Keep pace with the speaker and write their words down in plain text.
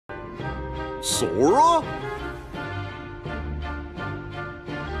Sora?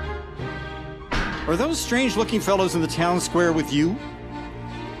 Are those strange-looking fellows in the town square with you?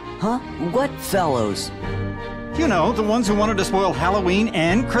 Huh? What fellows? You know, the ones who wanted to spoil Halloween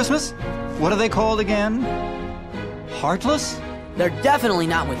and Christmas? What are they called again? Heartless? They're definitely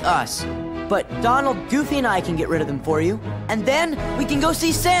not with us. But Donald, Goofy, and I can get rid of them for you. And then we can go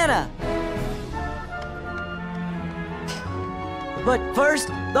see Santa! But first,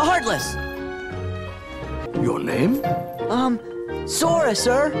 the Heartless! Your name? Sora,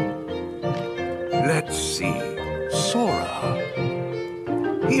 sir. Let's see. Sora.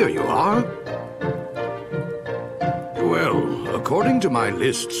 Here you are. Well, according to my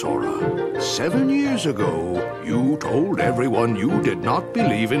list, Sora, 7 years ago, you told everyone you did not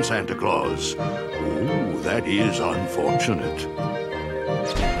believe in Santa Claus. Oh, that is unfortunate.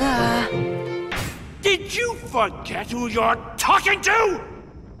 Did you forget who you're talking to?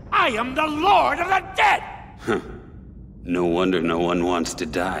 I am the Lord of the Dead! No wonder no one wants to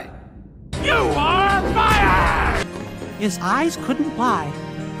die. You are fired! His eyes couldn't lie.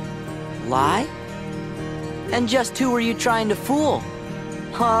 Lie? And just who were you trying to fool?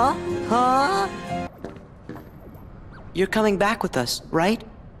 Huh? Huh? You're coming back with us, right?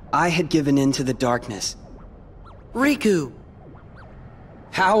 I had given in to the darkness. Riku!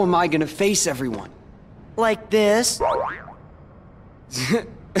 How am I gonna face everyone? Like this?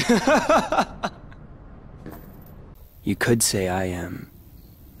 You could say I am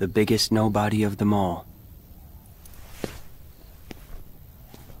the biggest nobody of them all.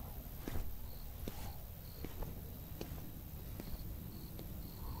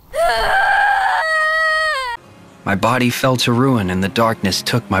 My body fell to ruin and the darkness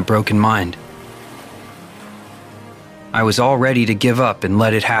took my broken mind. I was all ready to give up and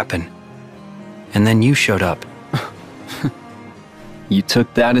let it happen. And then you showed up. You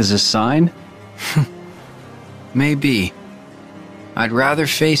took that as a sign? Maybe. I'd rather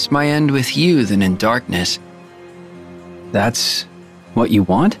face my end with you than in darkness. That's what you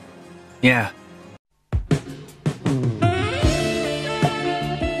want? Yeah.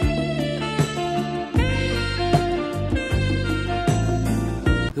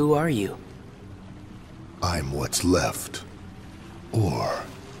 Who are you? I'm what's left. Or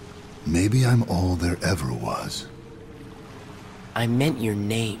maybe I'm all there ever was. I meant your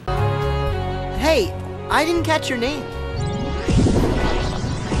name. Hey, I didn't catch your name.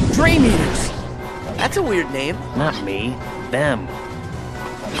 Dream Eaters! That's a weird name. Not me. Them.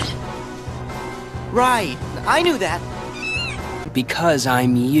 Right, I knew that. Because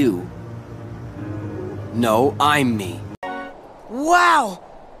I'm you. No, I'm me. Wow!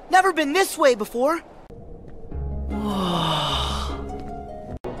 Never been this way before.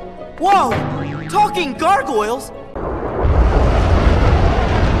 Whoa! Talking gargoyles?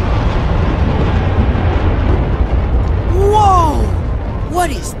 Whoa! What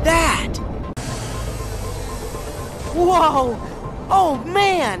is that? Whoa! Oh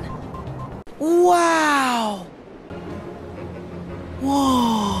man! Wow!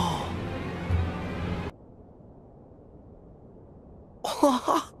 Whoa!